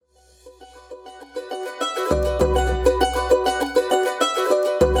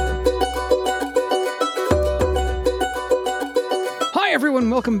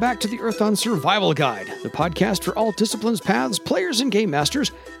welcome back to the Earthdawn Survival Guide, the podcast for all disciplines, paths, players, and game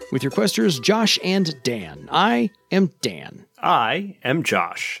masters, with your questers Josh and Dan. I am Dan. I am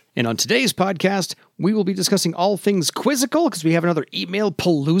Josh. And on today's podcast, we will be discussing all things quizzical, because we have another email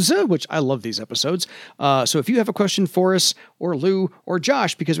palooza, which I love these episodes. So if you have a question for us, or Lou, or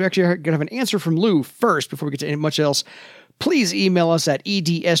Josh, because we actually are going to have an answer from Lou first before we get to much else, please email us at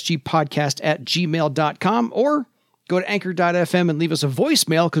edsgpodcast@gmail.com, or go to anchor.fm and leave us a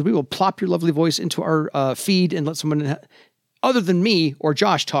voicemail, because we will plop your lovely voice into our feed and let someone other than me or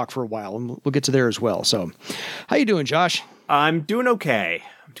Josh talk for a while, and we'll get to there as well. So how you doing, Josh? I'm doing okay.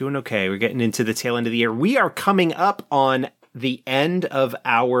 We're getting into the tail end of the year. We are coming up on the end of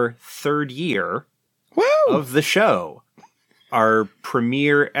our third year of the show. Our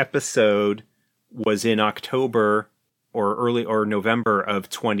premiere episode was in October or November of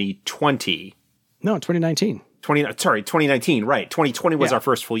 2020. No, 2019. 2019, right. 2020 was our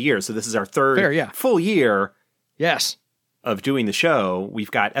first full year, so this is our third full year of doing the show. We've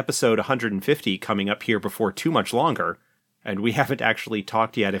got episode 150 coming up here before too much longer, and we haven't actually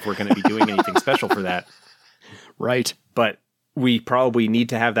talked yet if we're going to be doing anything special for that. Right. But we probably need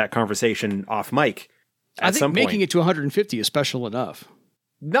to have that conversation off mic at some point. I think making it to 150 is special enough.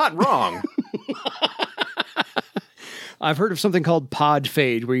 Not wrong. I've heard of something called pod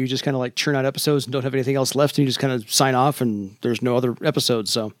fade, where you just kind of like churn out episodes and don't have anything else left, and you just kind of sign off and there's no other episodes.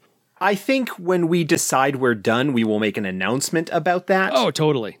 So I think when we decide we're done, we will make an announcement about that. Oh,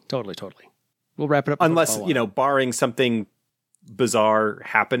 totally. We'll wrap it up. Unless, barring something bizarre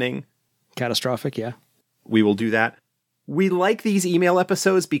happening. Catastrophic, yeah. We will do that. We like these email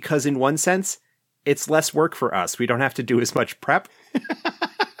episodes because in one sense, it's less work for us. We don't have to do as much prep.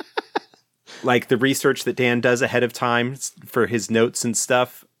 Like the research that Dan does ahead of time for his notes and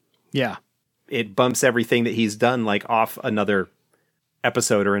stuff. Yeah. It bumps everything that he's done like off another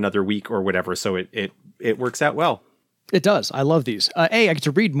episode or another week or whatever. So it works out well. It does. I love these. A, I get to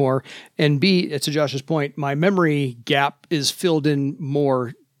read more, and B, to Josh's point, my memory gap is filled in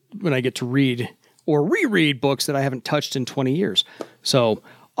more when I get to read or reread books that I haven't touched in 20 years. So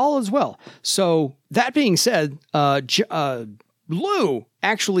all is well. So that being said, Lou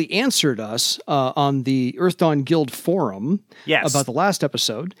actually answered us on the Earthdawn Guild forum about the last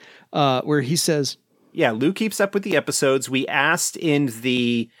episode, where he says... Yeah, Lou keeps up with the episodes. We asked in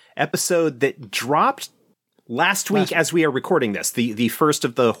the episode that dropped last week as we are recording this, the first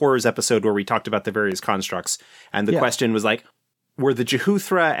of the horrors episode where we talked about the various constructs. And the question was like, were the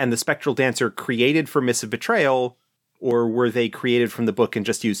Jehuthra and the Spectral Dancer created for Mists of Betrayal, or were they created from the book and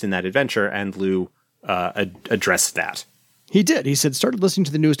just used in that adventure? And Lou addressed that. He did. He said, started listening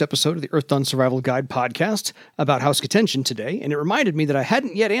to the newest episode of the Earthdawn Survival Guide podcast about House Contention today, and it reminded me that I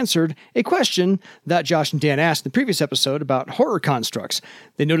hadn't yet answered a question that Josh and Dan asked in the previous episode about horror constructs.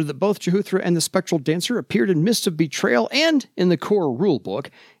 They noted that both Jehuthra and the Spectral Dancer appeared in Mists of Betrayal and in the core rulebook,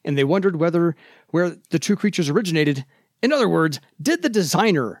 and they wondered where the two creatures originated. In other words, did the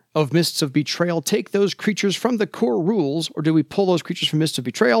designer of Mists of Betrayal take those creatures from the core rules, or did we pull those creatures from Mists of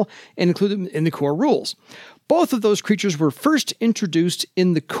Betrayal and include them in the core rules? Both of those creatures were first introduced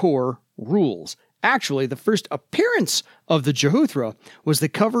in the core rules. Actually, the first appearance of the Jehuthra was the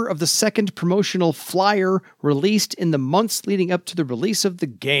cover of the second promotional flyer released in the months leading up to the release of the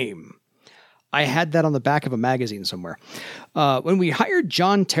game. I had that on the back of a magazine somewhere. When we hired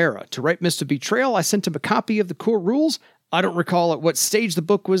John Terra to write Mists of Betrayal, I sent him a copy of the core rules. I don't recall at what stage the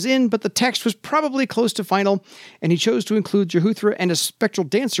book was in, but the text was probably close to final, and he chose to include Jehuthra and a Spectral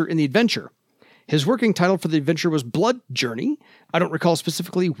Dancer in the adventure. His working title for the adventure was Blood Journey. I don't recall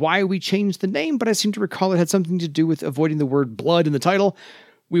specifically why we changed the name, but I seem to recall it had something to do with avoiding the word blood in the title.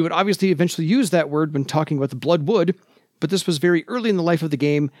 We would obviously eventually use that word when talking about the Bloodwood, but this was very early in the life of the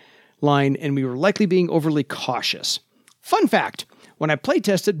game line, and we were likely being overly cautious. Fun fact, when I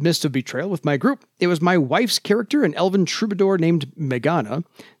playtested Mists of Betrayal with my group, it was my wife's character, an elven troubadour named Megana,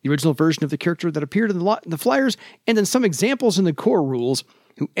 the original version of the character that appeared in the flyers, and then some examples in the core rules,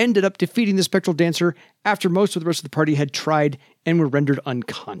 who ended up defeating the Spectral Dancer after most of the rest of the party had tried and were rendered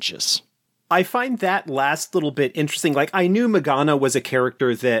unconscious. I find that last little bit interesting. Like, I knew Megana was a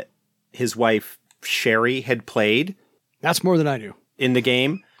character that his wife, Sherry, had played. That's more than I knew. In the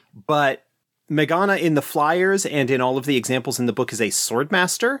game. But Megana in the flyers and in all of the examples in the book is a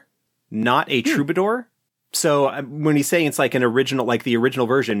swordmaster, not a troubadour. So when he's saying it's like an original, like the original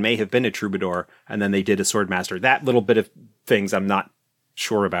version may have been a troubadour, and then they did a swordmaster. That little bit of things I'm not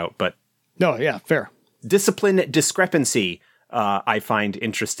sure about, but no, yeah, fair. Discipline discrepancy I find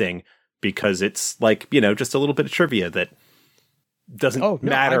interesting because it's like, just a little bit of trivia that doesn't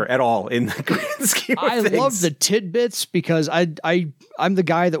matter at all in the grand scheme of things. I love the tidbits because I'm the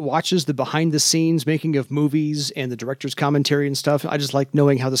guy that watches the behind the scenes making of movies and the director's commentary and stuff. I just like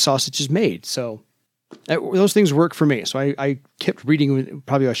knowing how the sausage is made. So those things work for me. So I kept reading.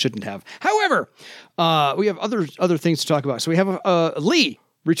 Probably I shouldn't have. However, we have other things to talk about. So we have Lee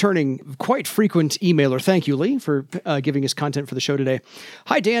returning quite frequent emailer. Thank you, Lee, for giving us content for the show today.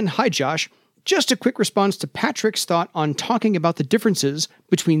 Hi, Dan. Hi, Josh. Just a quick response to Patrick's thought on talking about the differences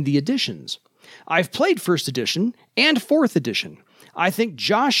between the editions. I've played First Edition and Fourth Edition. I think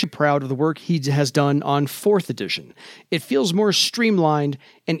Josh is proud of the work he has done on Fourth Edition. It feels more streamlined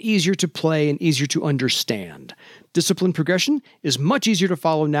and easier to play and easier to understand. Discipline progression is much easier to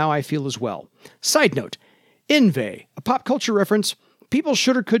follow now, I feel, as well. Side note, Inve, a pop culture reference, people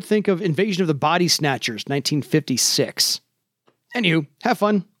should or could think of Invasion of the Body Snatchers, 1956. Anywho, have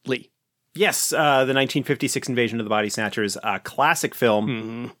fun, Lee. Yes, the 1956 Invasion of the Body Snatchers, a classic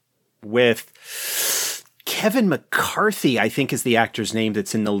film with Kevin McCarthy, I think is the actor's name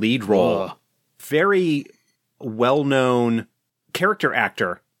that's in the lead role. Very well-known character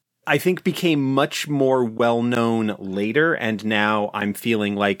actor. I think became much more well-known later, and now I'm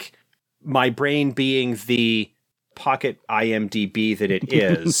feeling like my brain being the pocket IMDb that it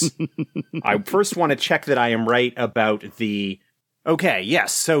is. I first want to check that I am right about the... Okay,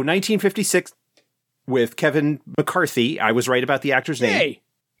 yes. So 1956 with Kevin McCarthy. I was right about the actor's name. Hey.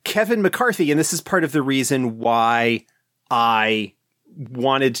 Kevin McCarthy, and this is part of the reason why I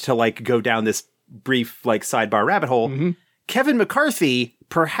wanted to go down this brief sidebar rabbit hole. Kevin McCarthy,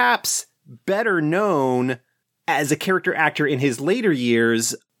 perhaps better known as a character actor in his later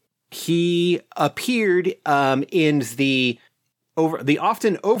years, he appeared in the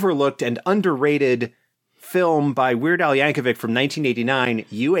often overlooked and underrated film by Weird Al Yankovic from 1989,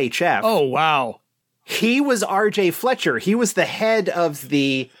 UHF. Oh, wow. He was R.J. Fletcher. He was the head of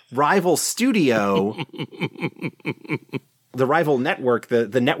the rival studio, the rival network,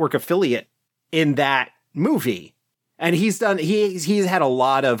 the network affiliate in that movie. And he's had a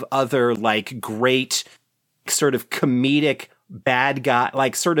lot of other great sort of comedic bad guy,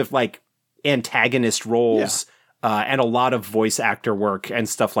 antagonist roles, and a lot of voice actor work and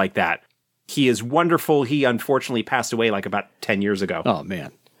stuff like that. He is wonderful. He unfortunately passed away about 10 years ago. Oh,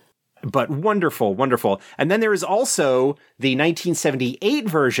 man. But wonderful, wonderful. And then there is also the 1978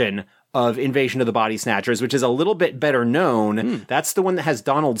 version of Invasion of the Body Snatchers, which is a little bit better known. That's the one that has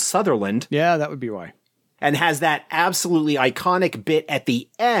Donald Sutherland. Yeah, that would be why. And has that absolutely iconic bit at the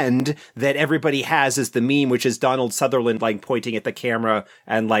end that everybody has as the meme, which is Donald Sutherland pointing at the camera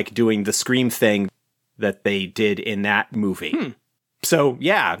and doing the scream thing that they did in that movie. So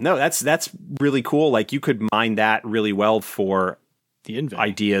yeah, no, that's really cool. You could mine that really well for the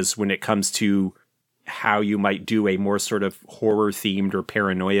ideas when it comes to how you might do a more sort of horror themed or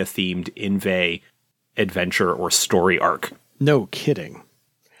paranoia themed Inve adventure or story arc. No kidding.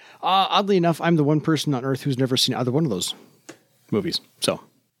 Oddly enough, I'm the one person on Earth who's never seen either one of those movies. So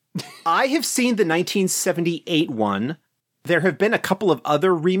I have seen the 1978 one. There have been a couple of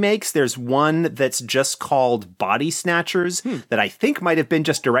other remakes. There's one that's just called Body Snatchers that I think might have been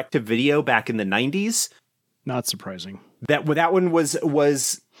just direct to video back in the 90s. Not surprising. That one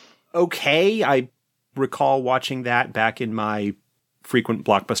was okay. I recall watching that back in my frequent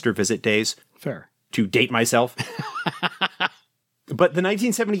Blockbuster visit days. Fair. To date myself. But the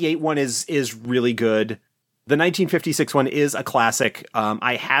 1978 one is really good. The 1956 one is a classic.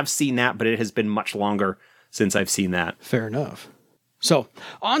 I have seen that, but it has been much longer since I've seen that. Fair enough. So,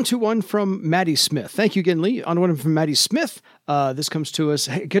 on to one from Maddie Smith. Thank you again, Lee. On one from Maddie Smith. This comes to us.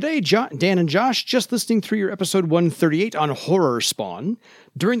 Hey, good day, Dan and Josh. Just listening through your episode 138 on Horror Spawn.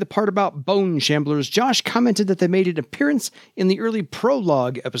 During the part about Bone Shamblers, Josh commented that they made an appearance in the early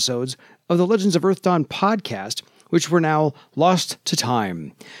prologue episodes of the Legends of Earth Dawn podcast, which were now lost to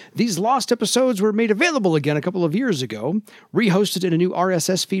time. These lost episodes were made available again a couple of years ago, rehosted in a new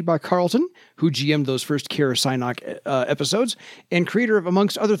RSS feed by Carlton, who GM'd those first Kira Psynock episodes, and creator of,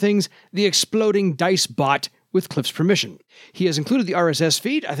 amongst other things, the Exploding Dice Bot with Cliff's permission. He has included the RSS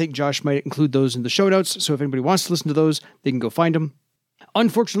feed. I think Josh might include those in the show notes, so if anybody wants to listen to those, they can go find them.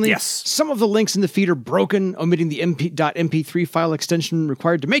 Unfortunately, some of the links in the feed are broken, omitting the .mp3 file extension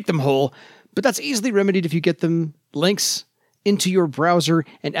required to make them whole, but that's easily remedied if you get them links into your browser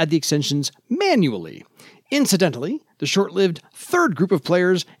and add the extensions manually. Incidentally, the short-lived third group of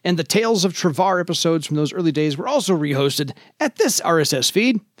players and the Tales of Travar episodes from those early days were also rehosted at this RSS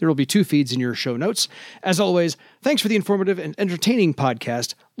feed. There will be 2 feeds in your show notes. As always, thanks for the informative and entertaining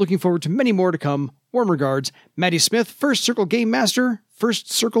podcast. Looking forward to many more to come. Warm regards, Maddie Smith, First Circle Game Master,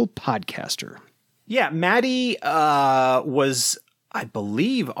 First Circle Podcaster. Yeah, Maddie was I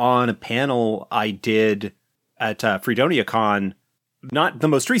believe on a panel I did at FreedoniaCon, not the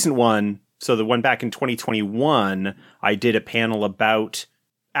most recent one, so the one back in 2021, I did a panel about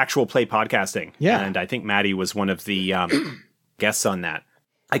actual play podcasting. Yeah. And I think Maddie was one of the guests on that.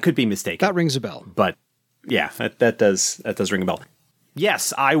 I could be mistaken. That rings a bell. But yeah, that does ring a bell.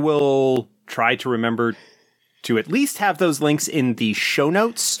 Yes, I will try to remember to at least have those links in the show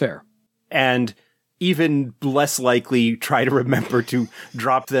notes. Fair. And even less likely try to remember to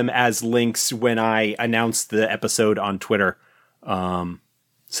drop them as links when I announce the episode on Twitter,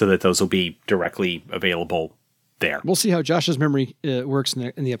 so that those will be directly available there. We'll see how Josh's memory works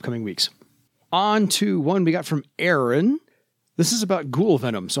in the upcoming weeks. On to one we got from Aaron. This is about ghoul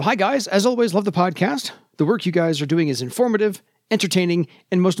venom. So hi guys, as always, love the podcast. The work you guys are doing is informative, entertaining,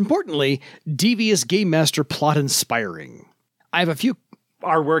 and most importantly, devious game master plot inspiring. I have a few...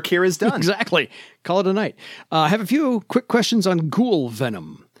 Our work here is done. Exactly. Call it a night. I have a few quick questions on ghoul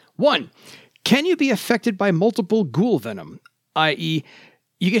venom. 1, can you be affected by multiple ghoul venom? I.e.,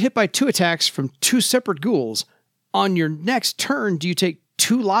 you get hit by 2 attacks from 2 separate ghouls. On your next turn, do you take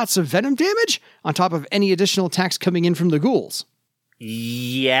 2 lots of venom damage on top of any additional attacks coming in from the ghouls?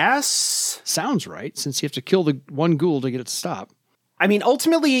 Yes. Sounds right, since you have to kill the one ghoul to get it to stop. I mean,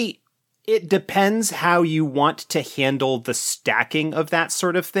 ultimately, it depends how you want to handle the stacking of that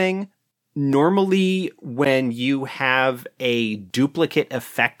sort of thing. Normally, when you have a duplicate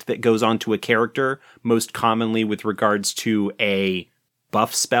effect that goes onto a character, most commonly with regards to a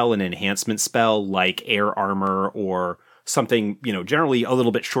buff spell, an enhancement spell like air armor or something, generally a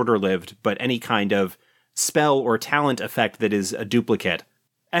little bit shorter lived, but any kind of spell or talent effect that is a duplicate.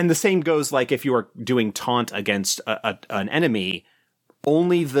 And the same goes like if you are doing taunt against an enemy,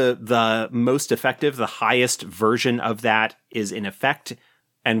 only the most effective, the highest version of that is in effect.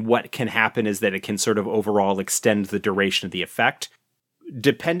 And what can happen is that it can sort of overall extend the duration of the effect.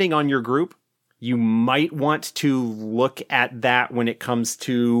 Depending on your group, you might want to look at that when it comes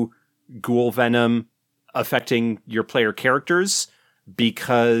to ghoul venom affecting your player characters,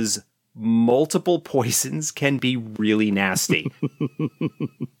 because multiple poisons can be really nasty.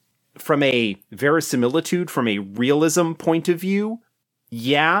 From a verisimilitude, from a realism point of view,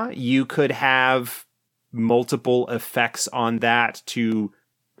 yeah, you could have multiple effects on that to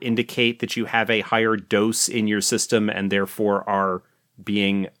indicate that you have a higher dose in your system and therefore are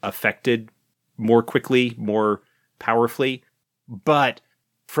being affected more quickly, more powerfully. But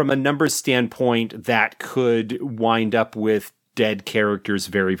from a numbers standpoint, that could wind up with dead characters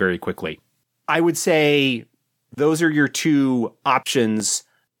very, very quickly. I would say those are your 2 options.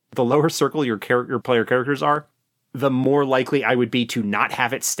 The lower circle your player characters are, the more likely I would be to not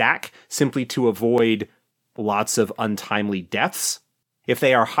have it stack, simply to avoid lots of untimely deaths. If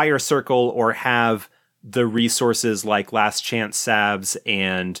they are higher circle or have the resources like last chance salves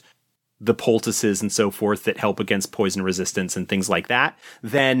and the poultices and so forth that help against poison resistance and things like that,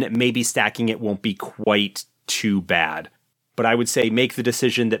 then maybe stacking it won't be quite too bad. But I would say make the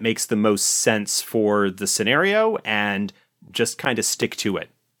decision that makes the most sense for the scenario and just kind of stick to it.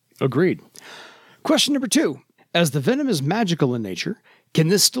 Agreed. Question number 2. As the venom is magical in nature, can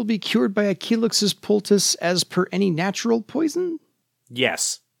this still be cured by a Calyx's poultice as per any natural poison?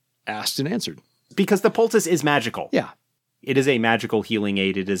 Yes. Asked and answered. Because the poultice is magical. Yeah. It is a magical healing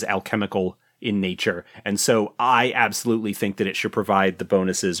aid. It is alchemical in nature. And so I absolutely think that it should provide the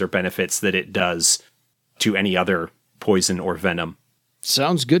bonuses or benefits that it does to any other poison or venom.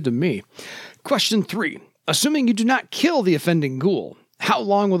 Sounds good to me. Question 3. Assuming you do not kill the offending ghoul, how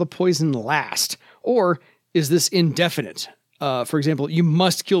long will the poison last? Or is this indefinite? For example, you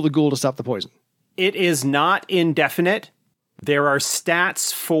must kill the ghoul to stop the poison. It is not indefinite. There are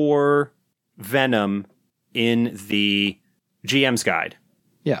stats for venom in the GM's guide.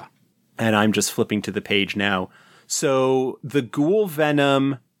 Yeah. And I'm just flipping to the page now. So the ghoul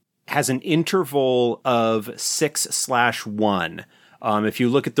venom has an interval of 6/1. If you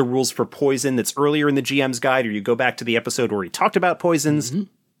look at the rules for poison that's earlier in the GM's guide, or you go back to the episode where he talked about poisons,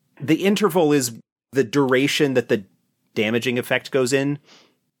 the interval is the duration that the damaging effect goes in.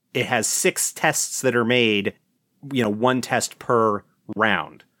 It has 6 tests that are made, 1 test per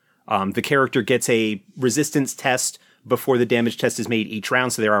round. The character gets a resistance test before the damage test is made each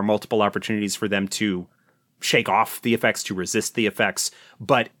round, so there are multiple opportunities for them to shake off the effects, to resist the effects,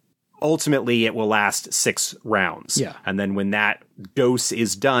 but ultimately it will last 6 rounds. Yeah. And then when that dose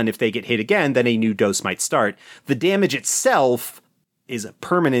is done, if they get hit again, then a new dose might start. The damage itself is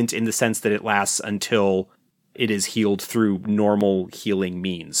permanent in the sense that it lasts until it is healed through normal healing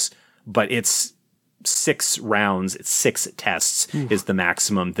means. But it's 6 rounds, 6 tests is the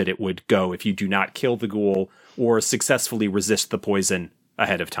maximum that it would go if you do not kill the ghoul or successfully resist the poison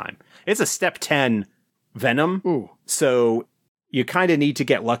ahead of time. It's a step 10 venom, so you kind of need to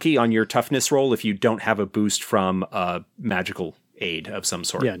get lucky on your toughness roll if you don't have a boost from a magical aid of some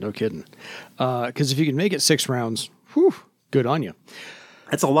sort. Yeah, no kidding. Because if you can make it 6 rounds, good on you.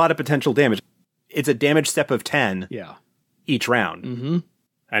 That's a lot of potential damage. It's a damage step of 10 each round. Mm-hmm.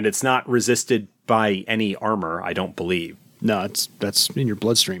 And it's not resisted by any armor, I don't believe. No, that's in your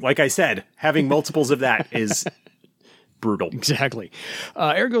bloodstream. Like I said, having multiples of that is brutal. Exactly.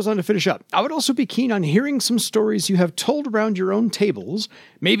 Eric goes on to finish up. I would also be keen on hearing some stories you have told around your own tables.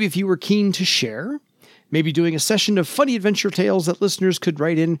 Maybe if you were keen to share. Maybe doing a session of funny adventure tales that listeners could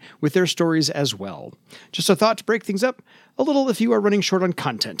write in with their stories as well. Just a thought to break things up a little if you are running short on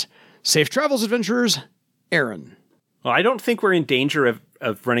content. Safe travels, adventurers. Aaron. Well, I don't think we're in danger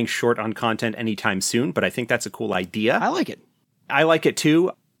of running short on content anytime soon, but I think that's a cool idea. I like it. I like it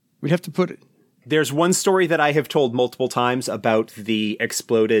too. We'd have to put it. There's one story that I have told multiple times about the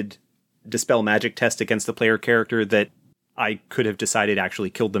exploded Dispel Magic test against the player character that I could have decided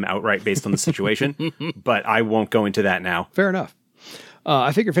actually killed them outright based on the situation, but I won't go into that now. Fair enough.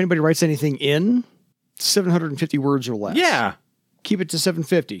 I figure if anybody writes anything in, 750 words or less. Yeah. Keep it to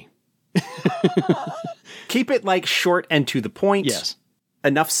 750. Keep it like short and to the point. Yes.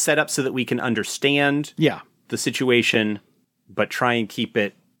 Enough setup so that we can understand the situation, but try and keep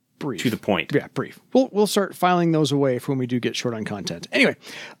it brief. To the point. Yeah, brief. We'll start filing those away for when we do get short on content. Anyway,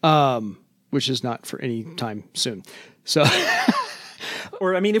 which is not for any time soon. So,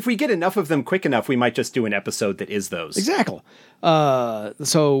 or I mean, if we get enough of them quick enough, we might just do an episode that is those. Exactly.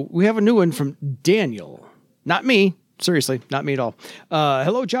 So we have a new one from Daniel. Not me. Seriously, not me at all.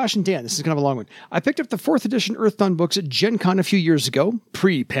 Hello, Josh and Dan. This is kind of a long one. I picked up the 4th edition Earthdawn books at Gen Con a few years ago,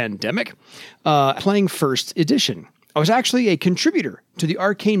 pre-pandemic, playing 1st edition. I was actually a contributor to the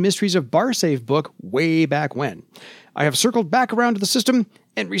Arcane Mysteries of Barsave book way back when. I have circled back around to the system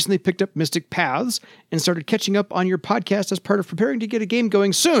and recently picked up Mystic Paths and started catching up on your podcast as part of preparing to get a game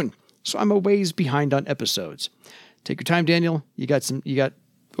going soon. So I'm a ways behind on episodes. Take your time, Daniel. You got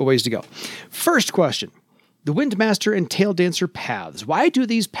a ways to go. First question. The Windmaster and Tail Dancer paths. Why do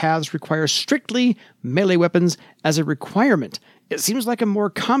these paths require strictly melee weapons as a requirement? It seems like a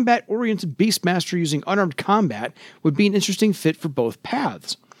more combat-oriented Beastmaster using unarmed combat would be an interesting fit for both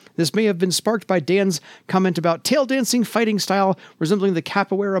paths. This may have been sparked by Dan's comment about tail dancing fighting style resembling the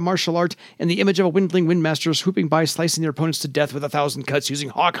capoeira martial art and the image of a windling Windmaster swooping by slicing their opponents to death with 1,000 cuts using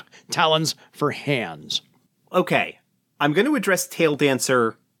hawk talons for hands. Okay, I'm going to address Tail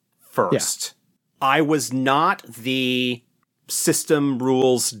Dancer first. Yeah. I was not the system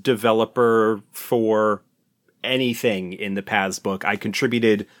rules developer for anything in the Paths book. I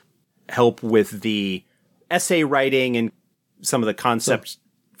contributed help with the essay writing and some of the concepts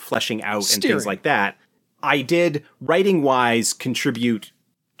fleshing out and things like that. I did, writing-wise, contribute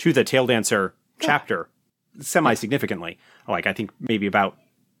to the Tail Dancer chapter semi-significantly. Like, I think maybe about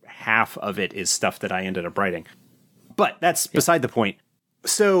half of it is stuff that I ended up writing. But that's beside the point.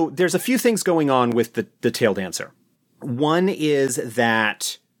 So there's a few things going on with the Tail Dancer. One is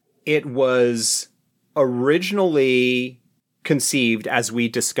that it was originally conceived, as we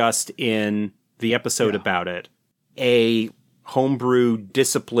discussed in the episode about it, a homebrew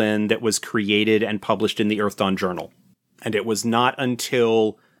discipline that was created and published in the Earthdawn Journal. And it was not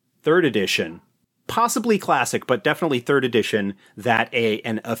until 3rd edition, possibly classic, but definitely 3rd edition, that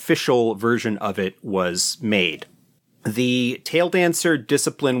an official version of it was made. The Tail Dancer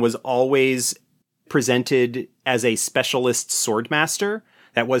discipline was always presented as a specialist swordmaster.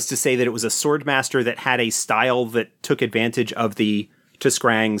 That was to say that it was a swordmaster that had a style that took advantage of the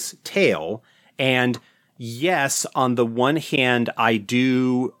Tiskrang's tail. And yes, on the one hand, I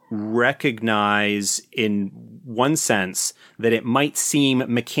do recognize in one sense that it might seem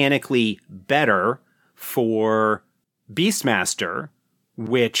mechanically better for Beastmaster,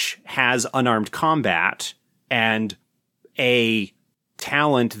 which has unarmed combat and a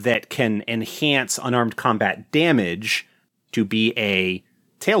talent that can enhance unarmed combat damage, to be a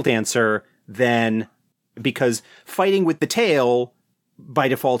Tail Dancer, then because fighting with the tail by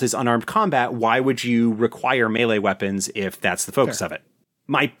default is unarmed combat, why would you require melee weapons if that's the focus of it?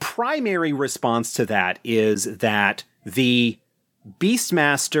 My primary response to that is that the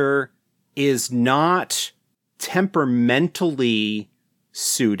Beastmaster is not temperamentally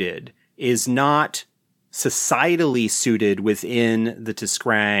suited, is not societally suited within the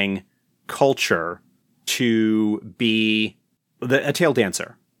Tiskrang culture to be a Tail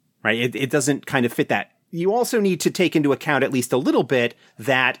Dancer, right? It doesn't kind of fit that. You also need to take into account at least a little bit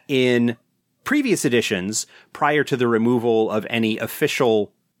that in previous editions, prior to the removal of any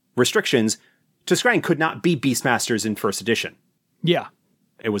official restrictions, T'Skrang could not be Beastmasters in first edition. Yeah.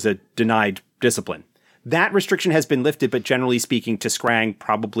 It was a denied discipline. That restriction has been lifted, but generally speaking, T'Skrang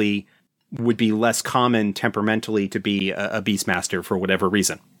probably would be less common temperamentally to be a Beastmaster for whatever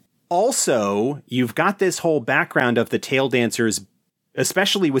reason. Also, you've got this whole background of the Tail Dancers,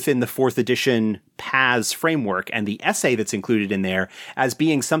 especially within the 4th edition paths framework and the essay that's included in there, as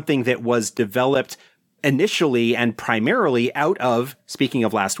being something that was developed initially and primarily out of, speaking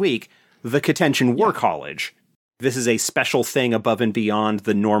of last week, the Katention War College. This is a special thing above and beyond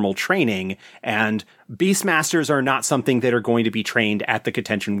the normal training, and Beastmasters are not something that are going to be trained at the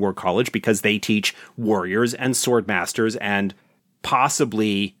Katention War College because they teach warriors and swordmasters and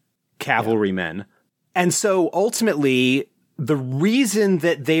possibly cavalrymen. And so ultimately, the reason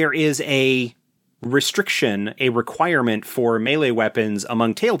that there is a restriction, a requirement for melee weapons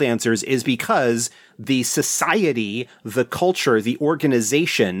among tail dancers is because the society, the culture, the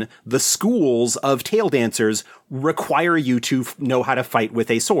organization, the schools of tail dancers require you to know how to fight with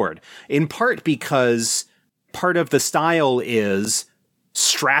a sword. In part because part of the style is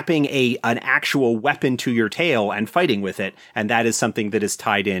strapping an actual weapon to your tail and fighting with it, and that is something that is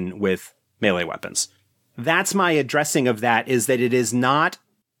tied in with melee weapons. That's my addressing of that, is that it is not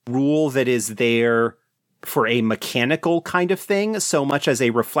rule that is there for a mechanical kind of thing so much as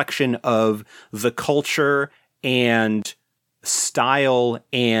a reflection of the culture and style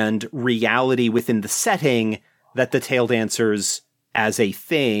and reality within the setting that the tail dancers as a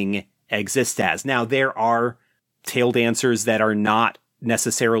thing exist as. Now, there are tail dancers that are not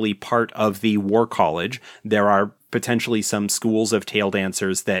necessarily part of the War College. There are potentially some schools of tail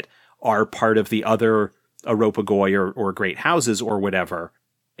dancers that are part of the other Aropagoi or great houses or whatever.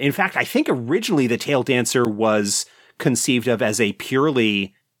 In fact, I think originally the tail dancer was conceived of as a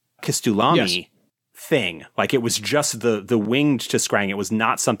purely Kistulami thing. Like it was just the winged T'Skrang. It was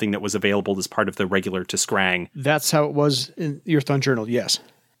not something that was available as part of the regular T'Skrang. That's how it was in the Earthdawn Journal, yes.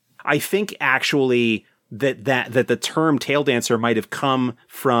 I think actually that the term tail dancer might have come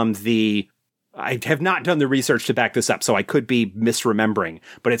from I have not done the research to back this up, so I could be misremembering,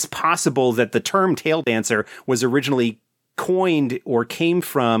 but it's possible that the term tail dancer was originally coined or came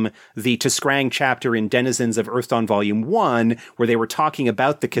from the T'Skrang chapter in Denizens of Earthdawn Volume 1, where they were talking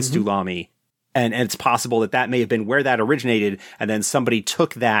about the Kistulami. And it's possible that may have been where that originated, and then somebody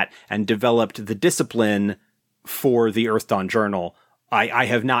took that and developed the discipline for the Earthdawn Journal. I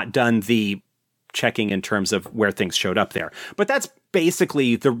have not done the checking in terms of where things showed up there. But that's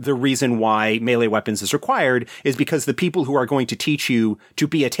basically the reason why melee weapons is required, is because the people who are going to teach you to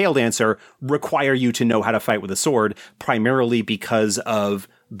be a tail dancer require you to know how to fight with a sword, primarily because of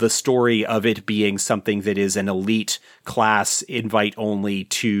the story of it being something that is an elite class, invite only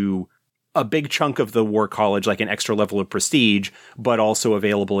to a big chunk of the War College, like an extra level of prestige, but also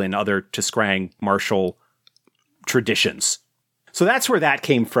available in other T'Skrang martial traditions. So that's where that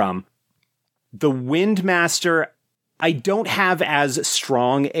came from. The Windmaster, I don't have as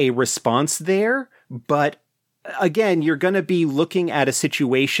strong a response there, but again, you're going to be looking at a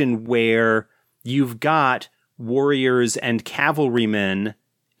situation where you've got warriors and cavalrymen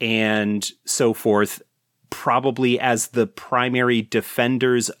and so forth, probably as the primary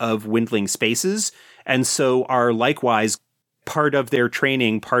defenders of Windling spaces, and so are likewise part of their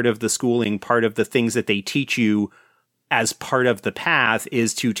training, part of the schooling, part of the things that they teach you as part of the path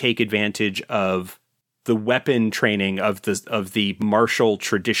is to take advantage of the weapon training of the martial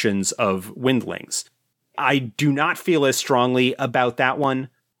traditions of Windlings. I do not feel as strongly about that one,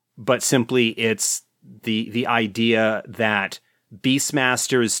 but simply it's the idea that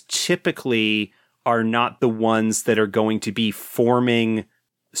Beastmasters typically are not the ones that are going to be forming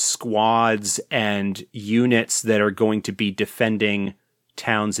squads and units that are going to be defending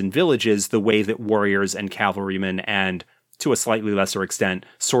towns and villages the way that warriors and cavalrymen and, to a slightly lesser extent,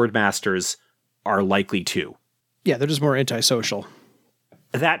 swordmasters are likely to. Yeah, they're just more antisocial.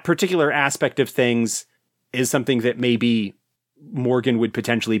 That particular aspect of things is something that maybe Morgan would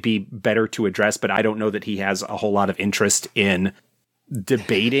potentially be better to address, but I don't know that he has a whole lot of interest in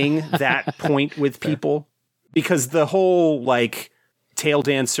debating that point with people, because the whole tail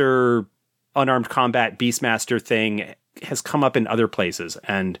dancer, unarmed combat Beastmaster thing has come up in other places.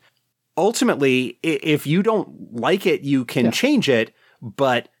 And ultimately, if you don't like it, you can change it,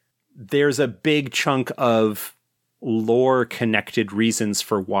 but there's a big chunk of lore connected reasons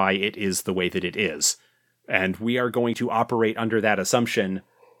for why it is the way that it is. And we are going to operate under that assumption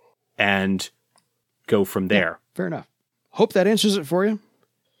and go from there. Yeah, fair enough. Hope that answers it for you.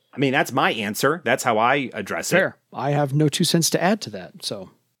 I mean, that's my answer. That's how I address it. Fair. I have no 2 cents to add to that. So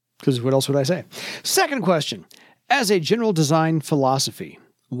Because what else would I say? Second question. As a general design philosophy,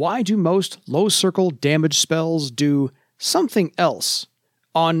 why do most low circle damage spells do something else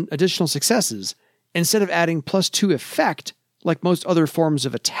on additional successes instead of adding +2 effect like most other forms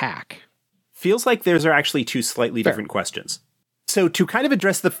of attack? Feels like those are actually two slightly different questions. So to kind of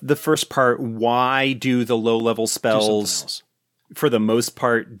address the first part, why do the low-level spells, for the most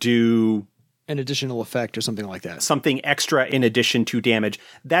part, do an additional effect or something like that? Something extra in addition to damage.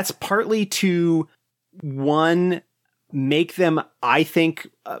 That's partly to, one, make them, I think,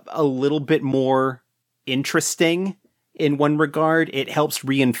 a little bit more interesting in one regard. It helps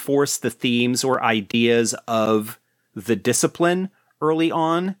reinforce the themes or ideas of the discipline early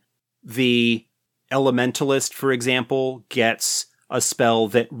on. The Elementalist, for example, gets a spell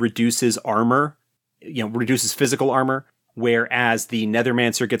that reduces armor, reduces physical armor, whereas the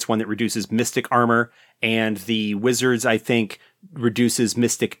Nethermancer gets one that reduces mystic armor, and the Wizards, I think, reduces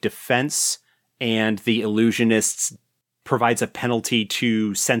mystic defense, and the Illusionists provides a penalty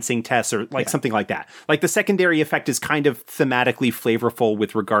to sensing tests or something like that. Like the secondary effect is kind of thematically flavorful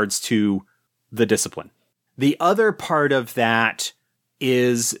with regards to the discipline. The other part of that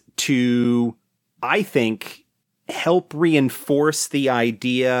is to, I think, help reinforce the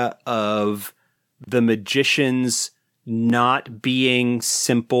idea of the magicians not being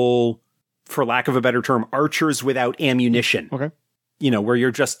simple, for lack of a better term, archers without ammunition. Okay. Where you're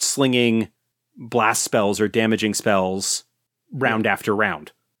just slinging blast spells or damaging spells round after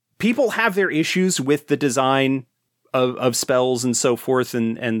round. People have their issues with the design of spells and so forth,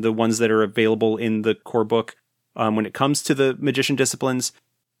 and the ones that are available in the core book when it comes to the magician disciplines,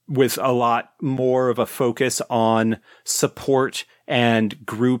 with a lot more of a focus on support and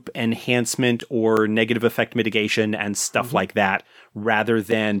group enhancement or negative effect mitigation and stuff like that, rather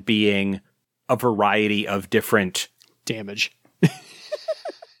than being a variety of different damage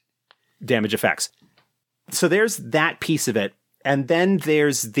effects. So there's that piece of it. And then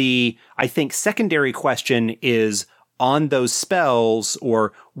there's the, I think, secondary question is on those spells,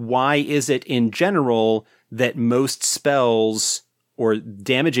 or why is it in general that most spells or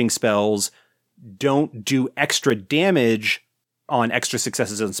damaging spells don't do extra damage on extra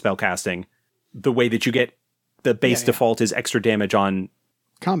successes in spellcasting the way that you get the base default is extra damage on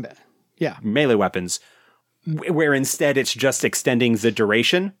combat. Yeah. Melee weapons, where instead it's just extending the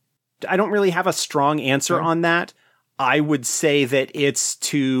duration. I don't really have a strong answer on that. I would say that it's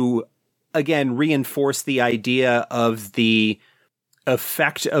to, again, reinforce the idea of the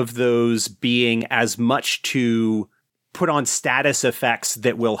effect of those being as much to put on status effects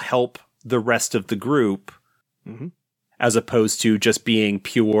that will help the rest of the group, as opposed to just being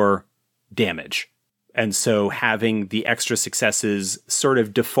pure damage. And so having the extra successes sort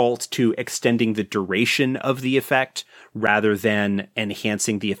of default to extending the duration of the effect rather than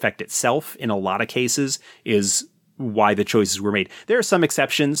enhancing the effect itself in a lot of cases is why the choices were made. There are some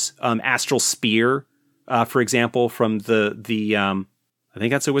exceptions. Astral Spear, for example, from the I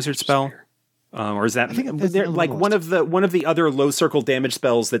think that's a wizard spell. Or is that one of the other low circle damage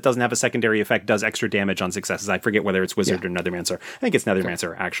spells that doesn't have a secondary effect does extra damage on successes. I forget whether it's wizard or Nethermancer. I think it's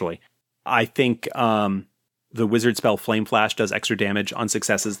Nethermancer, actually. I think the wizard spell Flame Flash does extra damage on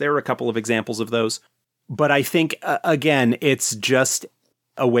successes. There are a couple of examples of those. But I think, again, it's just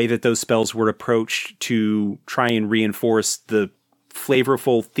a way that those spells were approached to try and reinforce the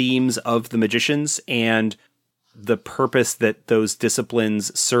flavorful themes of the magicians and the purpose that those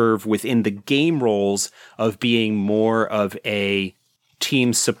disciplines serve within the game roles of being more of a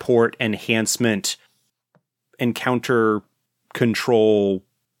team support, enhancement, encounter control,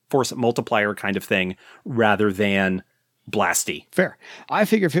 force multiplier kind of thing, rather than blasty. Fair. I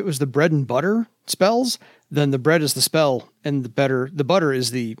figure if it was the bread and butter spells, then the bread is the spell and the butter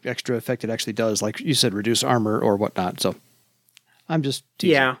is the extra effect it actually does, like you said, reduce armor or whatnot. So I'm just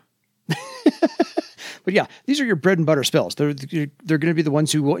teasing. Yeah. But yeah, these are your bread and butter spells. They're going to be the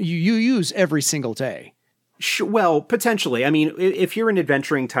ones who you use every single day. Well, potentially. I mean, if you're an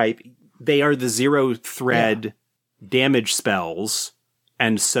adventuring type, they are the zero thread damage spells.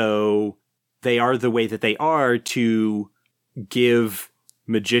 And so they are the way that they are to give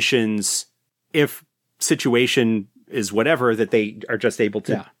magicians, if situation is whatever, that they are just able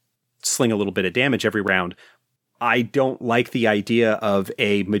to sling a little bit of damage every round. I don't like the idea of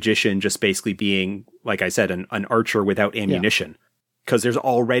a magician just basically being, like I said, an archer without ammunition, because there's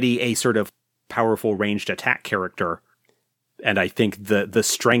already a sort of powerful ranged attack character. And I think the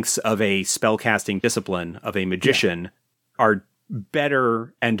strengths of a spellcasting discipline of a magician are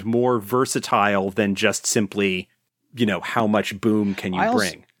better and more versatile than just simply, how much boom can you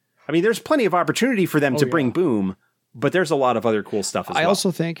bring? I mean, there's plenty of opportunity for them to bring boom, But there's a lot of other cool stuff as well. I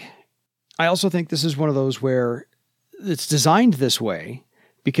also think this is one of those where it's designed this way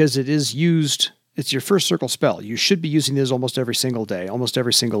because it is used. It's your first circle spell. You should be using this almost every single day, almost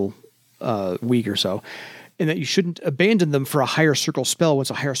every single week or so, and that you shouldn't abandon them for a higher circle spell once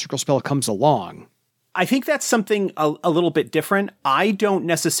a higher circle spell comes along. I think that's something a little bit different. I don't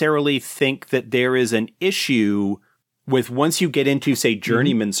necessarily think that there is an issue with once you get into, say,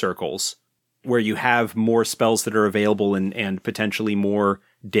 journeyman circles, where you have more spells that are available and potentially more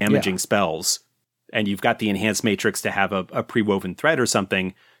damaging spells, and you've got the enhanced matrix to have a pre-woven thread or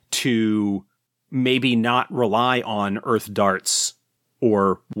something, to maybe not rely on earth darts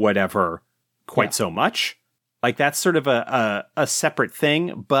or whatever quite so much. Like, that's sort of a separate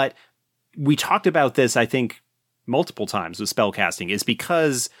thing, but we talked about this, I think, multiple times with spellcasting, is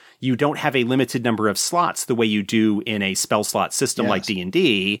because you don't have a limited number of slots the way you do in a spell slot system like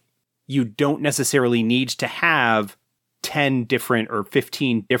D&D, you don't necessarily need to have 10 different or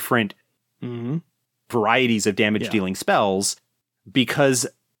 15 different varieties of damage-dealing spells, because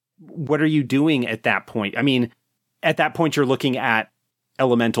what are you doing at that point? I mean, at that point, you're looking at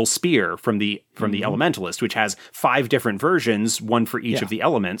Elemental Spear from the Elementalist, which has 5 different versions, one for each of the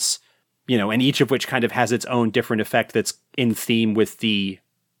elements, you know, and each of which kind of has its own different effect that's in theme with the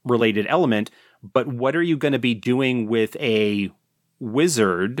related element. But what are you going to be doing with a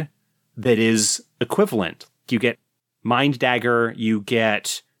wizard that is equivalent? You get Mind Dagger, you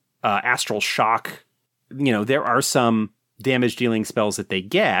get Astral Shock. You know, there are some damage dealing spells that they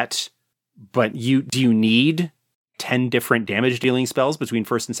get, but do you need 10 different damage dealing spells between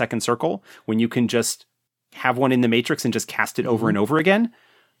first and second circle when you can just have one in the matrix and just cast it over and over again?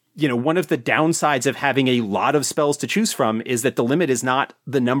 You know, one of the downsides of having a lot of spells to choose from is that the limit is not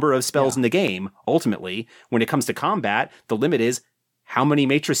the number of spells in the game. Ultimately, when it comes to combat, the limit is how many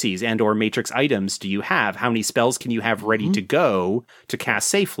matrices and or matrix items do you have? How many spells can you have ready to go to cast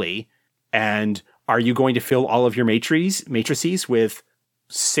safely? And are you going to fill all of your matrices with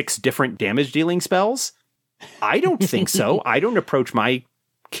 6 different damage dealing spells? I don't think so. I don't approach my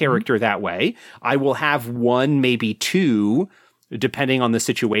character that way. I will have 1, maybe 2, depending on the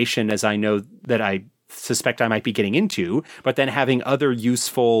situation, as I know that I suspect I might be getting into, but then having other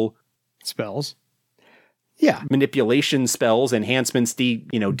useful spells. Manipulation spells, enhancements,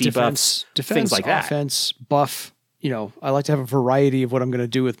 debuffs, defense, things like that. Offense, buff. You know, I like to have a variety of what I'm going to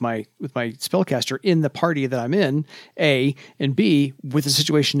do with my spellcaster in the party that I'm in, A, and B, with the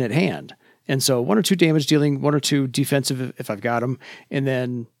situation at hand. And so 1 or 2 damage dealing, 1 or 2 defensive if I've got them, and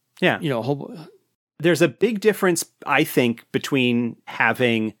then there's a big difference, I think, between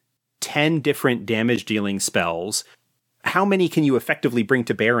having 10 different damage dealing spells. How many can you effectively bring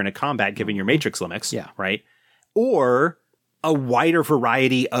to bear in a combat given your matrix limits? Right? Or a wider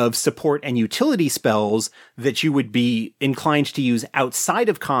variety of support and utility spells that you would be inclined to use outside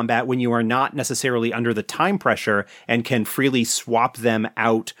of combat when you are not necessarily under the time pressure and can freely swap them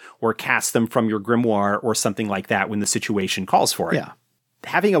out or cast them from your grimoire or something like that when the situation calls for it.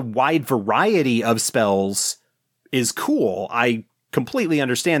 Having a wide variety of spells is cool. I completely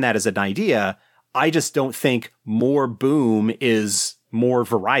understand that as an idea. I just don't think more boom is more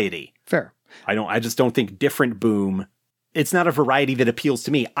variety. Fair. I just don't think different boom. It's not a variety that appeals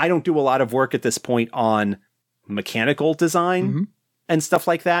to me. I don't do a lot of work at this point on mechanical design and stuff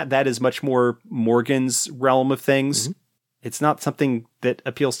like that. That is much more Morgan's realm of things. It's not something that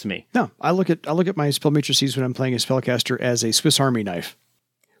appeals to me. No, I look at my spell matrices when I'm playing a spellcaster as a Swiss Army knife.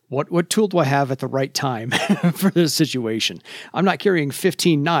 What tool do I have at the right time for this situation? I'm not carrying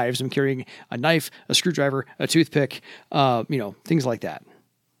 15 knives. I'm carrying a knife, a screwdriver, a toothpick, things like that.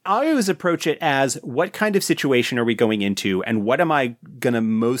 I always approach it as, what kind of situation are we going into, and what am I going to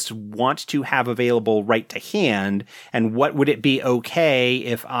most want to have available right to hand, and what would it be okay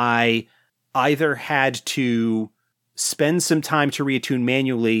if I either had to spend some time to reattune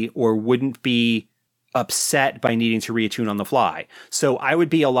manually or wouldn't be upset by needing to reattune on the fly. So I would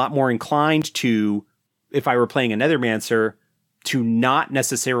be a lot more inclined to, if I were playing a Nethermancer, to not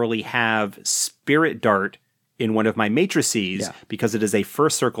necessarily have Spirit Dart in one of my matrices because it is a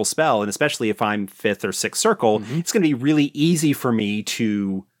first circle spell. And especially if I'm 5th or 6th circle, it's going to be really easy for me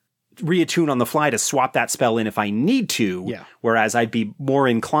to reattune on the fly to swap that spell in if I need to. Whereas I'd be more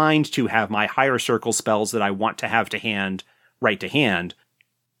inclined to have my higher circle spells that I want to have to hand right to hand,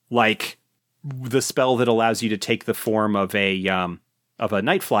 like the spell that allows you to take the form of a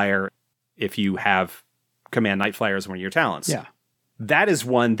Night Flyer if you have command Night Flyer as one of your talents. That is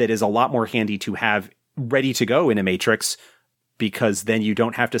one that is a lot more handy to have ready to go in a matrix, because then you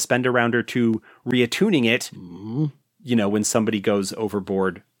don't have to spend a round or 2 reattuning it, when somebody goes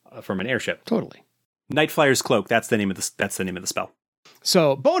overboard from an airship. Totally. Nightflyer's Cloak. That's the name of the spell.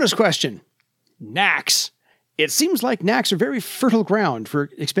 So, bonus question. Knacks. It seems like knacks are very fertile ground for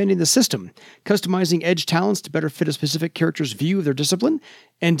expanding the system, customizing edge talents to better fit a specific character's view of their discipline,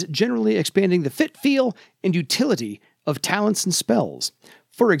 and generally expanding the fit, feel, and utility of talents and spells.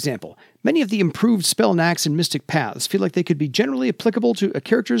 For example, many of the improved spell knacks in Mystic Paths feel like they could be generally applicable to a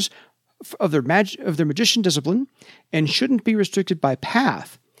character's of their magician discipline and shouldn't be restricted by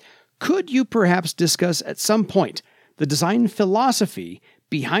path. Could you perhaps discuss at some point the design philosophy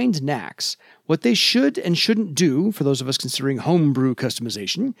behind knacks, what they should and shouldn't do for those of us considering homebrew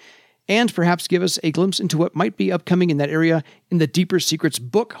customization, and perhaps give us a glimpse into what might be upcoming in that area in the Deeper Secrets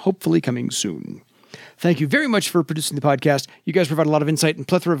book, hopefully coming soon? Thank you very much for producing the podcast. You guys provide a lot of insight and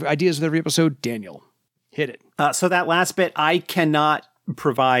plethora of ideas with every episode. Daniel, hit it. So that last bit, I cannot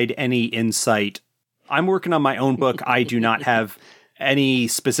provide any insight. I'm working on my own book. I do not have any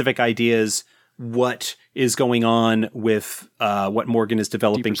specific ideas what is going on with what Morgan is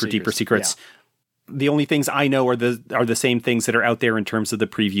developing for Deeper Secrets. Yeah. The only things I know are the same things that are out there in terms of the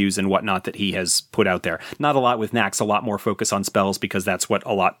previews and whatnot that he has put out there. Not a lot with knacks, a lot more focus on spells because that's what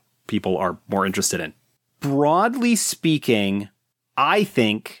a lot of people are more interested in. Broadly speaking, I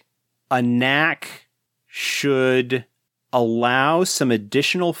think a knack should allow some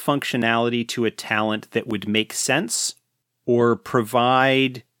additional functionality to a talent that would make sense or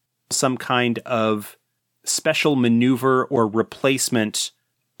provide some kind of special maneuver or replacement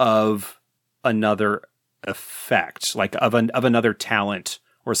of another effect, like of another talent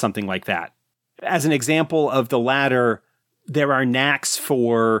or something like that. As an example of the latter, there are knacks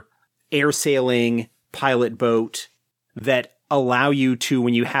for air sailing, pilot boat that allow you to,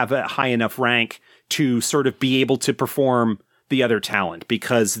 when you have a high enough rank, to sort of be able to perform the other talent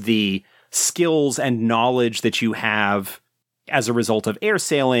because the skills and knowledge that you have as a result of air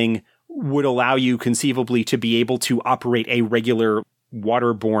sailing would allow you conceivably to be able to operate a regular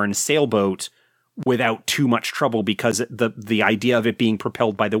waterborne sailboat without too much trouble because the idea of it being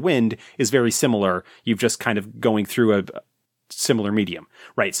propelled by the wind is very similar. You've just kind of going through a similar medium,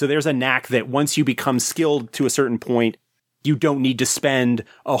 right? So there's a knack that once you become skilled to a certain point, you don't need to spend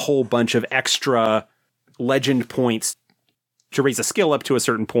a whole bunch of extra legend points to raise a skill up to a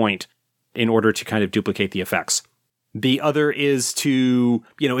certain point in order to kind of duplicate the effects. The other is to,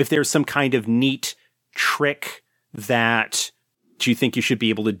 if there's some kind of neat trick that you think you should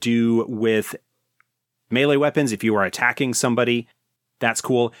be able to do with melee weapons, if you are attacking somebody, that's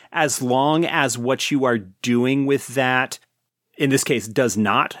cool. As long as what you are doing with that, in this case, does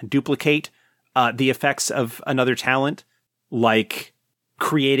not duplicate the effects of another talent, like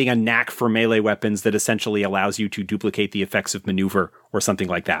creating a knack for melee weapons that essentially allows you to duplicate the effects of maneuver or something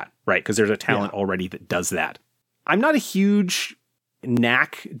like that, right? Because there's a talent already that does that. I'm not a huge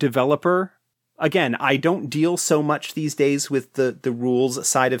knack developer. Again, I don't deal so much these days with the rules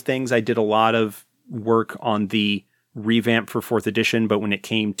side of things. I did a lot of work on the revamp for 4th edition, but when it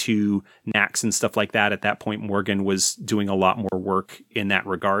came to knacks and stuff like that, at that point, Morgan was doing a lot more work in that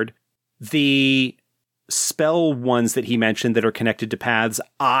regard. The spell ones that he mentioned that are connected to paths,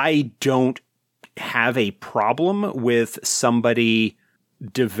 I don't have a problem with somebody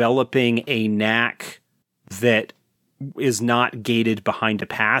developing a knack that is not gated behind a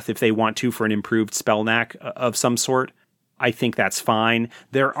path if they want to for an improved spell knack of some sort. I think that's fine.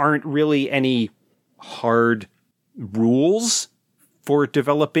 There aren't really any hard rules for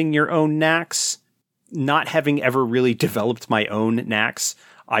developing your own knacks. Not having ever really developed my own knacks,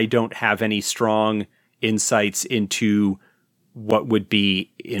 I don't have any strong insights into what would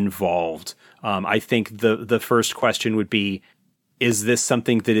be involved. I think the first question would be, is this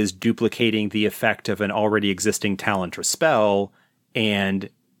something that is duplicating the effect of an already existing talent or spell? And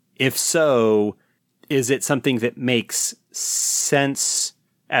if so, is it something that makes sense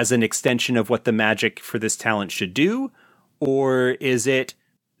as an extension of what the magic for this talent should do? Or is it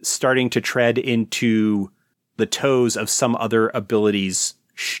starting to tread into the toes of some other ability's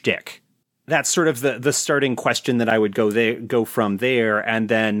shtick? That's sort of the starting question that I would go from there. And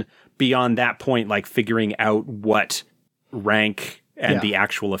then beyond that point, like figuring out what rank and the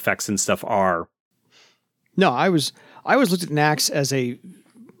actual effects and stuff are. No, I was looked at knacks as a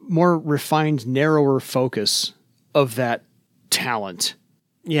more refined, narrower focus of that talent.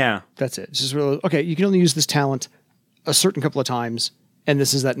 Yeah. That's it. It's just really, okay, you can only use this talent a certain couple of times, and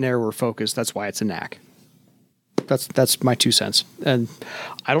this is that narrower focus. That's why it's a knack. That's my 2 cents. And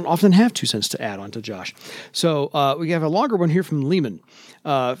I don't often have 2 cents to add on to Josh. So we have a longer one here from Lehman.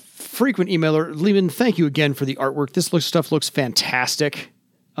 Frequent emailer. Lehman, thank you again for the artwork. This stuff looks fantastic.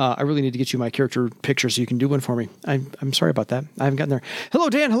 I really need to get you my character picture so you can do one for me. I'm sorry about that. I haven't gotten there. Hello,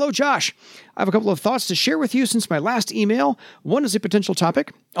 Dan. Hello, Josh. I have a couple of thoughts to share with you since my last email. One is a potential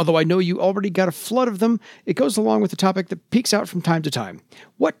topic. Although I know you already got a flood of them, it goes along with the topic that peeks out from time to time.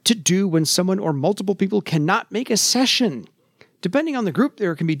 What to do when someone or multiple people cannot make a session. Depending on the group,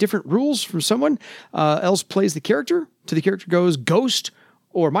 there can be different rules from someone else plays the character, to the character goes ghost,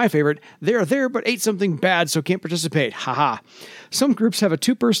 or my favorite, they're there but ate something bad so can't participate. Haha. Some groups have a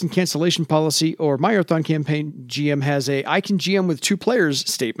 2-person cancellation policy, or my Earthdawn campaign GM has a I can GM with 2 players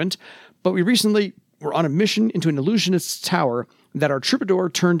statement, but we recently were on a mission into an illusionist's tower that our troubadour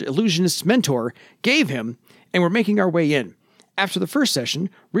turned illusionist's mentor gave him, and we're making our way in. After the first session,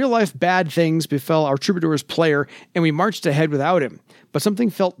 real-life bad things befell our troubadour's player, and we marched ahead without him, but something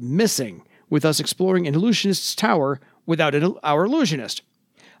felt missing with us exploring an illusionist's tower without our illusionist.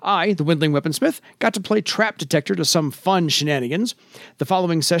 I, the Windling Weaponsmith, got to play Trap Detector to some fun shenanigans. The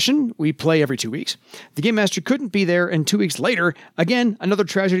following session, we play every 2 weeks. The Game Master couldn't be there, and 2 weeks later, again, another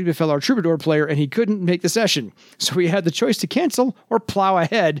tragedy befell our Troubadour player, and he couldn't make the session. So we had the choice to cancel or plow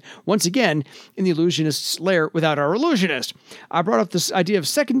ahead, once again, in the Illusionist's lair without our Illusionist. I brought up this idea of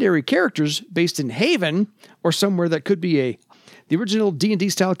secondary characters based in Haven, or somewhere that could be the original D&D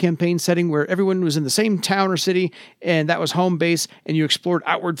style campaign setting where everyone was in the same town or city, and that was home base, and you explored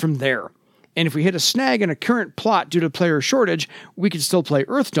outward from there. And if we hit a snag in a current plot due to player shortage, we could still play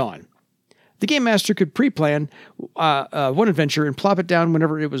Earthdawn. The Game Master could pre-plan one adventure and plop it down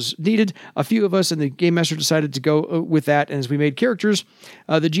whenever it was needed. A few of us and the Game Master decided to go with that, and as we made characters,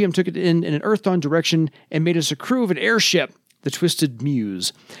 the GM took it in an Earthdawn direction and made us a crew of an airship, the Twisted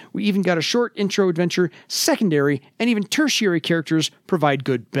Muse. We even got a short intro adventure, secondary, and even tertiary characters provide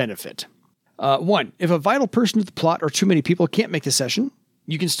good benefit. 1. If a vital person to the plot or too many people can't make the session,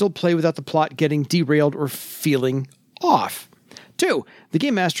 you can still play without the plot getting derailed or feeling off. 2. The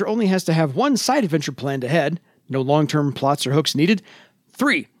Game Master only has to have one side adventure planned ahead, no long-term plots or hooks needed.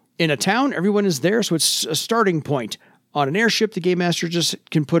 3. In a town, everyone is there, so it's a starting point. On an airship, the Game Master just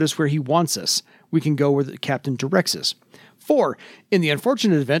can put us where he wants us. We can go where the captain directs us. 4. In the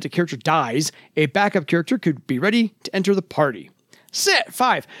unfortunate event a character dies, a backup character could be ready to enter the party.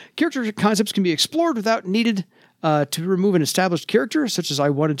 5. Character concepts can be explored without needed to remove an established character, such as I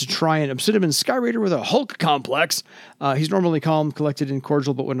wanted to try an Obsidian Skyraider with a Hulk complex. He's normally calm, collected, and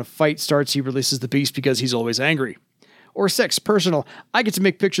cordial, but when a fight starts, he releases the beast because he's always angry. Or 6. Personal. I get to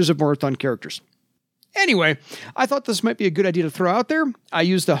make pictures of more Earthdawn characters. Anyway, I thought this might be a good idea to throw out there. I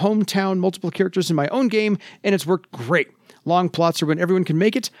used the hometown multiple characters in my own game, and it's worked great. Long plots are when everyone can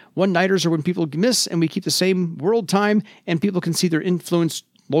make it. One-nighters are when people miss, and we keep the same world time, and people can see their influence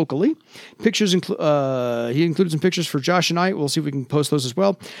locally. Pictures he included some pictures for Josh and I. We'll see if we can post those as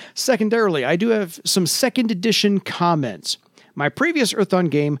well. Secondarily, I do have some second edition comments. My previous Earthdawn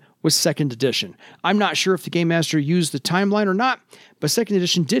game was second edition. I'm not sure if the Game Master used the timeline or not, but second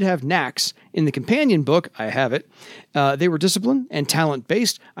edition did have knacks. In the companion book, I have it. They were discipline and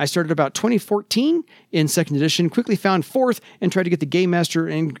talent-based. I started about 2014 in second edition, quickly found fourth, and tried to get the Game Master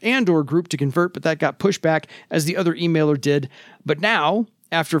and or group to convert, but that got pushed back as the other emailer did. But now,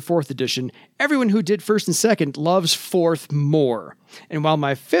 after 4th edition, everyone who did 1st and 2nd loves 4th more. And while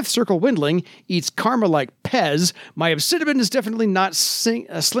my 5th Circle Windling eats karma like Pez, my Obsidian is definitely not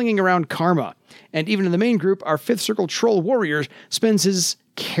slinging around karma. And even in the main group, our 5th Circle Troll Warrior spends his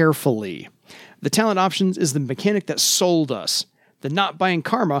carefully. The talent options is the mechanic that sold us. The not buying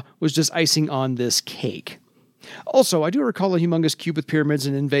karma was just icing on this cake. Also, I do recall a humongous cube with pyramids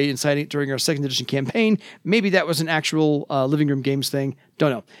and invade inside it during our 2nd edition campaign. Maybe that was an actual Living Room Games thing. Don't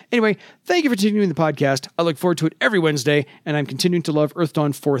know. Anyway, thank you for continuing the podcast. I look forward to it every Wednesday, and I'm continuing to love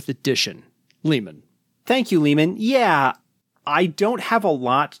Earthdawn 4th edition. Lehman. Thank you, Lehman. Yeah, I don't have a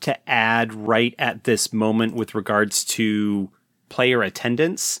lot to add right at this moment with regards to player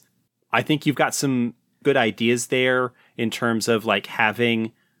attendance. I think you've got some good ideas there in terms of like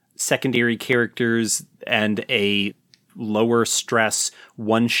having secondary characters and a lower stress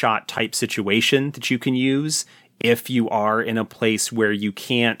one-shot type situation that you can use if you are in a place where you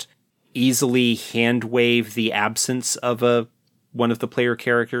can't easily hand wave the absence of one of the player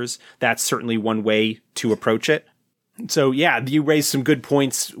characters. That's certainly one way to approach it. So yeah, you raised some good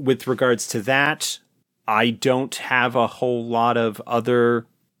points with regards to that. I don't have a whole lot of other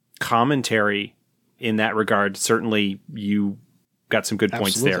commentary in that regard. Certainly you got some good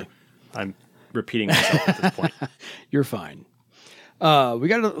points there. I'm repeating myself at this point. You're fine. We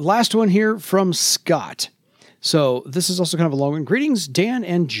got a last one here from Scott. So this is also kind of a long one. Greetings, Dan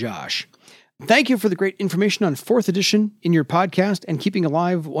and Josh. Thank you for the great information on 4th edition in your podcast and keeping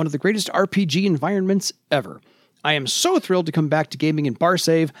alive one of the greatest RPG environments ever. I am so thrilled to come back to gaming in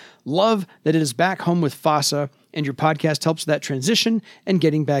Barsave. Love that it is back home with FASA, and your podcast helps that transition and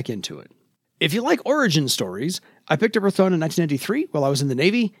getting back into it. If you like origin stories, I picked up Earthdawn in 1993 while I was in the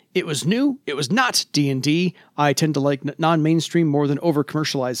Navy. It was new. It was not D&D. I tend to like non-mainstream more than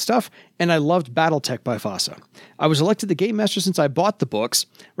over-commercialized stuff, and I loved BattleTech by FASA. I was elected the Game Master since I bought the books,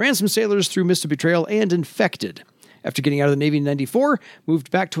 ran some sailors through Mist of Betrayal, and Infected. After getting out of the Navy in 94,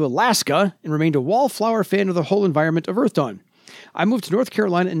 moved back to Alaska and remained a wallflower fan of the whole environment of Earthdawn. I moved to North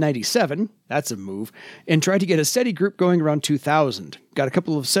Carolina in 97, that's a move, and tried to get a steady group going around 2000. Got a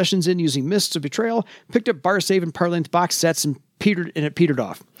couple of sessions in using Mists of Betrayal, picked up Barsave and Parlance box sets, and it petered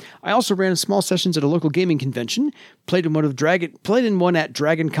off. I also ran small sessions at a local gaming convention, played in one at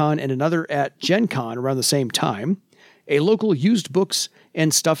Dragon Con and another at Gen Con around the same time. A local used books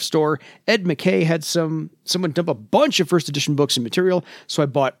and stuff store, Ed McKay, had someone dump a bunch of first edition books and material, so I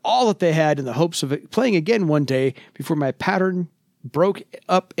bought all that they had in the hopes of it playing again one day before my pattern broke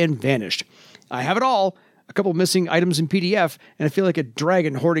up and vanished. I have it all, a couple missing items in PDF, and I feel like a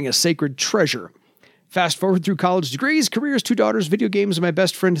dragon hoarding a sacred treasure. Fast forward through college degrees, careers, 2 daughters, video games, and my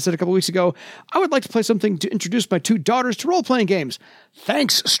best friend said a couple weeks ago, I would like to play something to introduce my 2 daughters to role-playing games.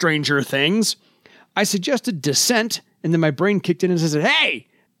 Thanks, Stranger Things. I suggested Descent, and then my brain kicked in and said, hey,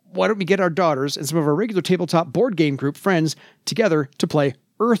 why don't we get our daughters and some of our regular tabletop board game group friends together to play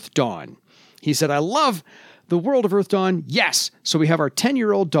Earthdawn? He said, I love the world of Earthdawn. Yes. So we have our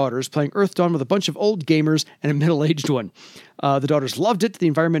 10-year-old daughters playing Earthdawn with a bunch of old gamers and a middle-aged one. The daughters loved it. The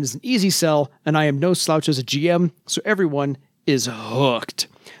environment is an easy sell, and I am no slouch as a GM, so everyone is hooked.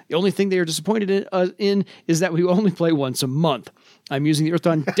 The only thing they are disappointed in is that we only play once a month. I'm using the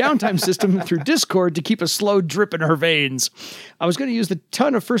Earthdawn downtime system through Discord to keep a slow drip in her veins. I was going to use the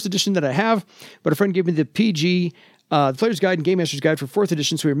ton of first edition that I have, but a friend gave me the PG, the Player's Guide and Game Master's Guide for 4th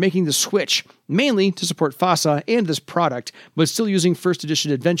edition, so we're making the switch, mainly to support FASA and this product, but still using first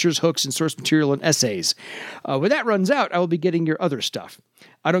edition adventures, hooks, and source material and essays. When that runs out, I will be getting your other stuff.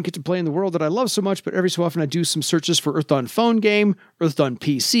 I don't get to play in the world that I love so much, but every so often I do some searches for Earthdawn phone game, Earthdawn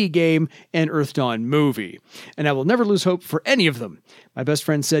PC game, and Earthdawn movie. And I will never lose hope for any of them. My best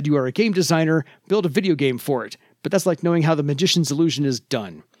friend said, you are a game designer, build a video game for it. But that's like knowing how the magician's illusion is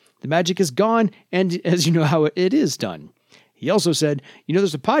done. The magic is gone, and as you know how it is done. He also said, you know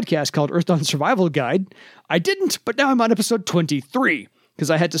there's a podcast called Earthdawn Survival Guide. I didn't, but now I'm on episode 23. Because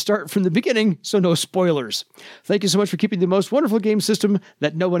I had to start from the beginning, so no spoilers. Thank you so much for keeping the most wonderful game system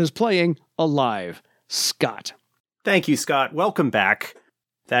that no one is playing alive. Scott. Thank you, Scott. Welcome back.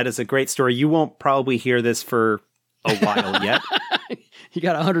 That is a great story. You won't probably hear this for a while yet. You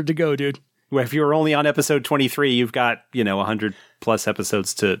got 100 to go, dude. If you're only on episode 23, you've got, 100 plus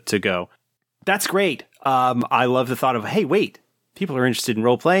episodes to go. That's great. I love the thought of, hey, wait, people are interested in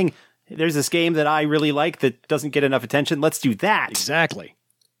role-playing. There's this game that I really like that doesn't get enough attention. Let's do that. Exactly.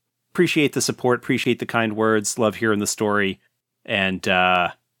 Appreciate the support. Appreciate the kind words. Love hearing the story. And,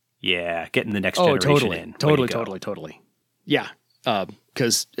 getting the next generation in. Totally. Yeah.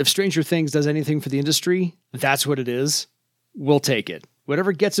 Because if Stranger Things does anything for the industry, that's what it is. We'll take it.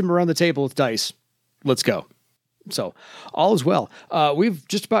 Whatever gets him around the table with dice, let's go. So, all is well. We've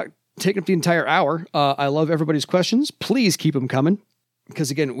just about taken up the entire hour. I love everybody's questions. Please keep them coming. Because,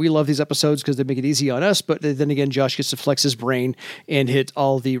 again, we love these episodes because they make it easy on us. But then again, Josh gets to flex his brain and hit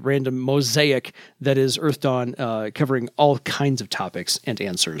all the random mosaic that is Earthdawn, covering all kinds of topics and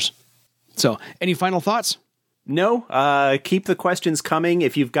answers. So, any final thoughts? No. Keep the questions coming.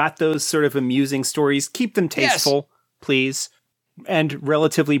 If you've got those sort of amusing stories, keep them tasteful, please. And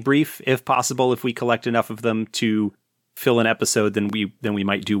relatively brief, if possible. If we collect enough of them to fill an episode, then we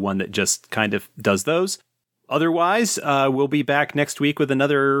might do one that just kind of does those. Otherwise, we'll be back next week with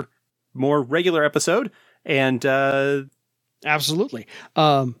another more regular episode. And absolutely.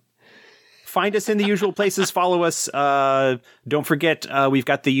 Find us in the usual places. Follow us. Don't forget, we've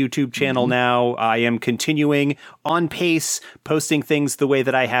got the YouTube channel now. I am continuing on pace, posting things the way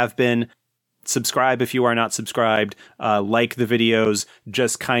that I have been. Subscribe if you are not subscribed. Like the videos.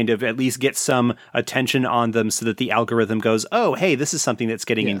 Just kind of at least get some attention on them so that the algorithm goes, oh, hey, this is something that's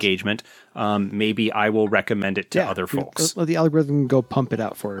getting engagement. Maybe I will recommend it to other folks. Let the algorithm go pump it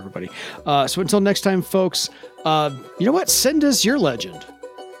out for everybody. So until next time, folks, you know what? Send us your legend.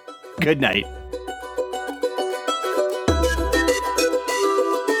 Good night.